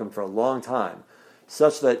being welcomed for a long time,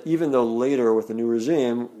 such that even though later with the new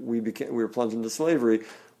regime we were plunged into slavery,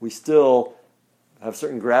 we still have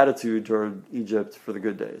certain gratitude toward Egypt for the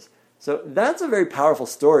good days. So that's a very powerful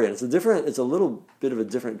story, and it's a little bit of a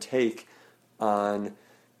different take on.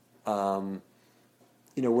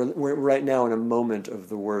 We're right now in a moment of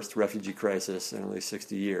the worst refugee crisis in at least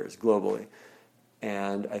 60 years globally.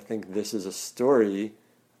 And I think this is a story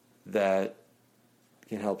that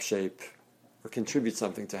can help shape or contribute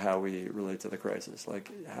something to how we relate to the crisis.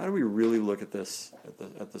 Like, how do we really look at this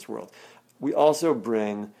world? We also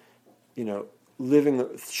bring,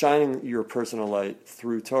 shining your personal light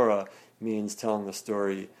through Torah means telling the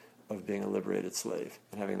story of being a liberated slave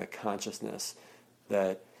and having the consciousness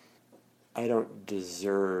that I don't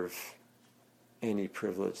deserve any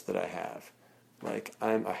privilege that I have. Like,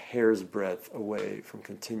 I'm a hair's breadth away from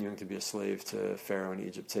continuing to be a slave to Pharaoh in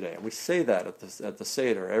Egypt today. And we say that at the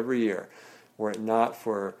Seder every year. Were it not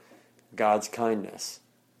for God's kindness,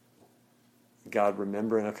 God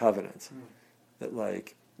remembering a covenant, that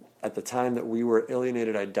like at the time that we were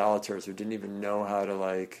alienated idolaters who didn't even know how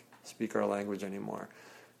to speak our language anymore,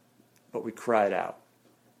 but we cried out.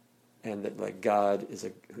 And that like God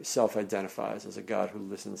who self-identifies as a God who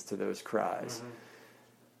listens to those cries. Mm-hmm.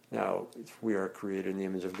 Now, we are created in the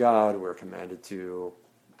image of God. We're commanded to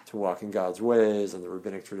walk in God's ways, and the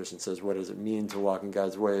rabbinic tradition says, what does it mean to walk in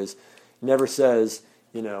God's ways? It never says,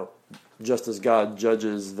 just as God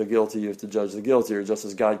judges the guilty, you have to judge the guilty, or just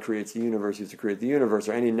as God creates the universe, you have to create the universe,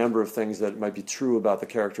 or any number of things that might be true about the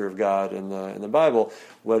character of God in the Bible.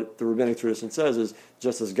 What the rabbinic tradition says is,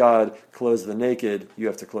 just as God clothes the naked, you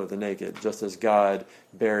have to clothe the naked. Just as God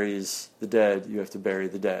buries the dead, you have to bury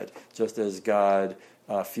the dead. Just as God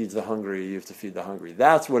feeds the hungry, you have to feed the hungry.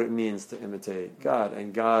 That's what it means to imitate God,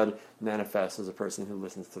 and God manifests as a person who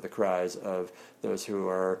listens to the cries of those who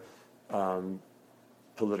are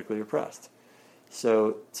politically oppressed.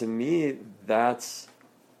 So to me, that's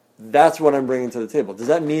what I'm bringing to the table. Does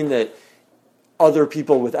that mean that other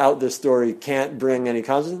people without this story can't bring any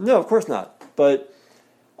consciousness? No, of course not. But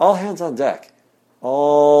all hands on deck.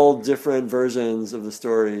 All different versions of the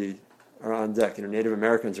story are on deck. Native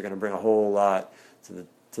Americans are going to bring a whole lot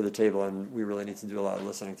to the table, and we really need to do a lot of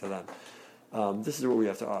listening to them. This is what we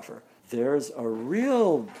have to offer. There's a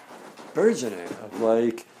real burgeoning of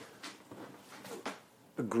a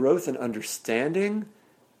growth in understanding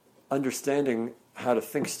how to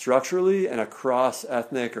think structurally and across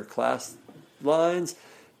ethnic or class lines.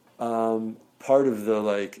 Part of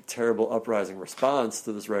the terrible uprising response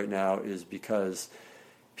to this right now is because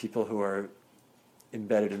people who are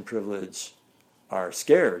embedded in privilege are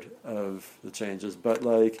scared of the changes. But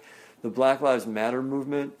the Black Lives Matter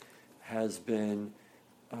movement has been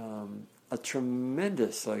a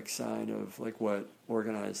tremendous sign of what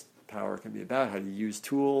organized power can be about, how to use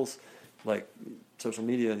tools like social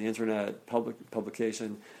media and the internet,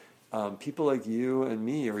 publication. People like you and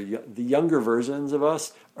me, or the younger versions of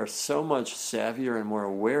us, are so much savvier and more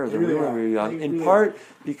aware than we were when we were young, in part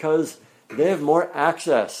because they have more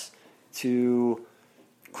access to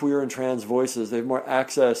queer and trans voices. They have more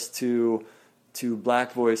access to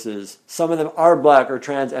black voices. Some of them are black or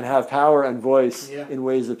trans and have power and voice in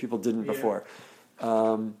ways that people didn't before.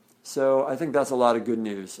 So I think that's a lot of good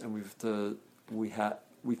news, and we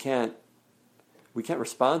can't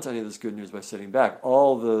respond to any of this good news by sitting back.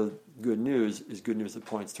 All the good news is good news that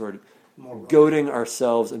points toward goading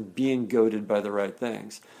ourselves and being goaded by the right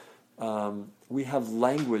things. We have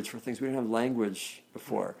language for things we didn't have language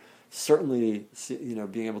before. Certainly,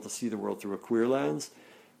 being able to see the world through a queer lens,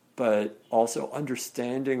 but also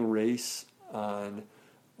understanding race on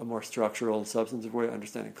a more structural and substantive way,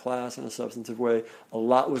 understanding class in a substantive way. A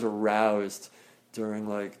lot was aroused during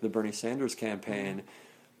the Bernie Sanders campaign.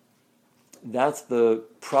 That's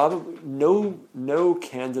no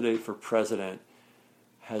candidate for president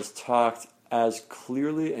has talked as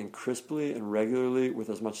clearly and crisply and regularly with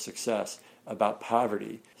as much success about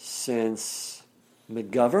poverty since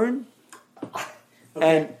McGovern.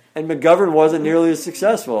 Okay. And McGovern wasn't nearly as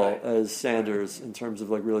successful as Sanders in terms of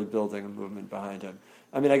really building a movement behind him.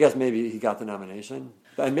 I mean, I guess maybe he got the nomination.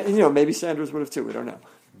 And, maybe Sanders would have too. We don't know.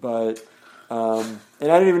 But and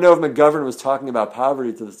I don't even know if McGovern was talking about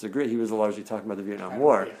poverty to this degree. He was largely talking about the Vietnam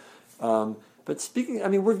War. But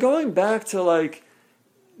we're going back to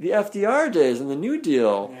the FDR days and the New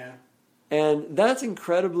Deal. Yeah. And that's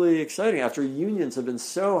incredibly exciting after unions have been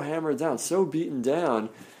so hammered down, so beaten down.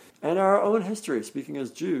 And our own history, speaking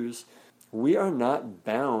as Jews, we are not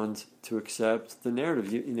bound to accept the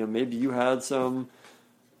narrative. Maybe you had some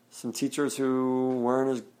teachers who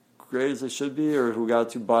weren't as great as they should be, or who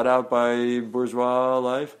got too bought out by bourgeois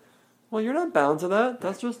life. Well, you're not bound to that.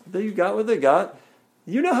 That's just they got what they got.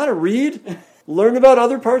 You know how to read. Learn about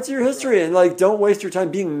other parts of your history, and don't waste your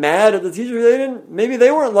time being mad at the teacher. Maybe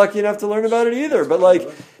they weren't lucky enough to learn about it either.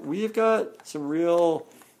 But we've got some real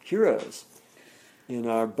heroes in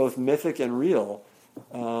our both mythic and real,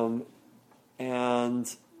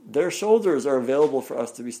 and their shoulders are available for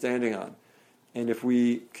us to be standing on. And if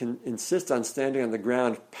we can insist on standing on the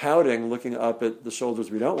ground, pouting, looking up at the shoulders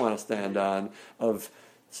we don't want to stand on of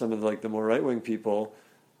some of the more right-wing people,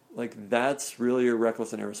 that's really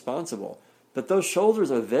reckless and irresponsible. But those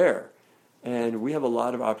shoulders are there, and we have a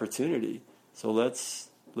lot of opportunity. So let's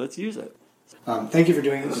use it. Thank you for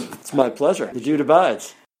doing this. It's my pleasure. The Jude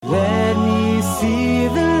abides. Let me see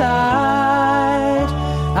the light.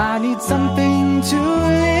 I need something to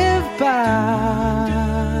live by.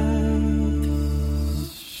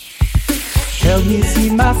 Help me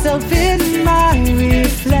see myself in my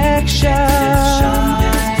reflection.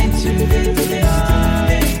 Shine to the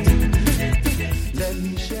light. Let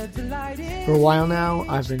me shed the light in. For a while now,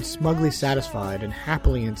 I've been smugly satisfied and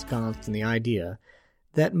happily ensconced in the idea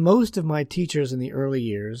that most of my teachers in the early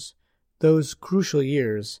years, those crucial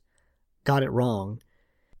years, got it wrong.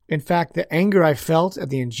 In fact, the anger I felt at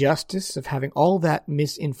the injustice of having all that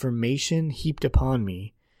misinformation heaped upon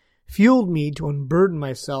me fueled me to unburden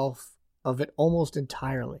myself of it almost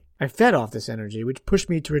entirely. I fed off this energy, which pushed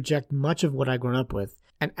me to reject much of what I'd grown up with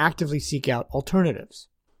and actively seek out alternatives.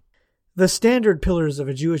 The standard pillars of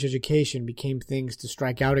a Jewish education became things to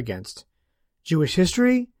strike out against. Jewish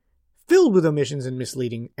history, filled with omissions and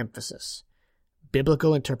misleading emphasis.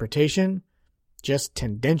 Biblical interpretation, just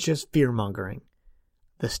tendentious fear-mongering.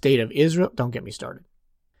 The state of Israel, don't get me started.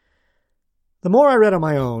 The more I read on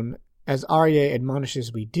my own, as Aryeh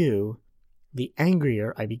admonishes we do, the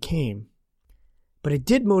angrier I became. But it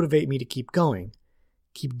did motivate me to keep going,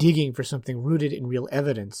 keep digging for something rooted in real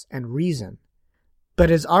evidence and reason.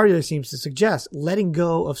 But as Aryeh seems to suggest, letting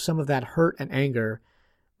go of some of that hurt and anger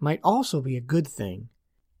might also be a good thing.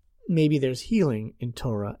 Maybe there's healing in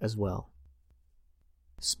Torah as well.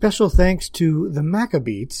 Special thanks to the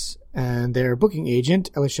Maccabeats and their booking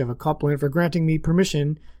agent, Elisheva Koplan, for granting me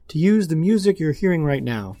permission to use the music you're hearing right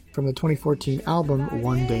now from the 2014 album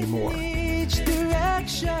One Day More.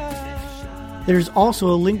 There's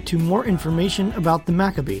also a link to more information about the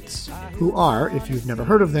Maccabeats, who are, if you've never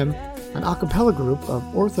heard of them, an a cappella group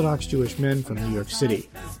of Orthodox Jewish men from New York City.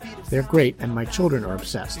 They're great, and my children are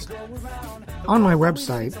obsessed. On my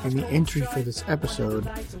website, in the entry for this episode,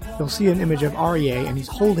 you'll see an image of Aryeh, and he's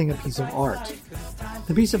holding a piece of art.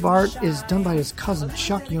 The piece of art is done by his cousin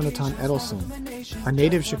Chuck Yonatan Edelson, a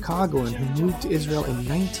native Chicagoan who moved to Israel in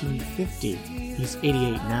 1950. He's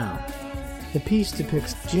 88 now. The piece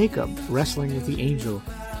depicts Jacob wrestling with the angel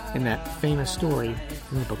in that famous story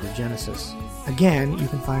in the book of Genesis. Again, you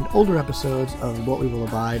can find older episodes of What We Will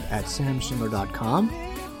Abide at samschindler.com.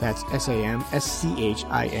 That's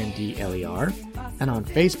SAMSCHINDLER, and on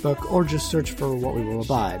Facebook, or just search for What We Will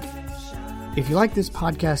Abide. If you like this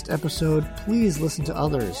podcast episode, please listen to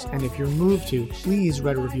others, and if you're moved to, please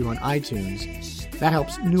write a review on iTunes. That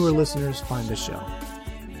helps newer listeners find the show.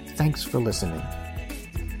 Thanks for listening.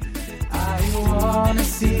 I wanna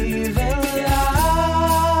see the light.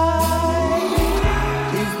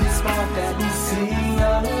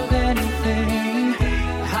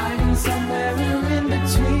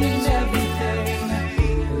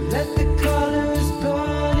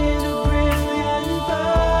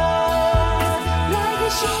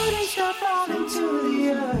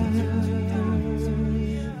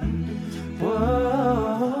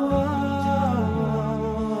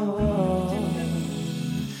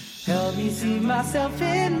 see myself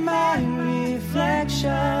in my reflection.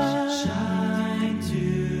 Shine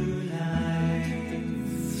tonight.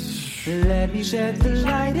 Let me shed the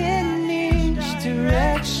light in each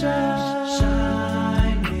direction.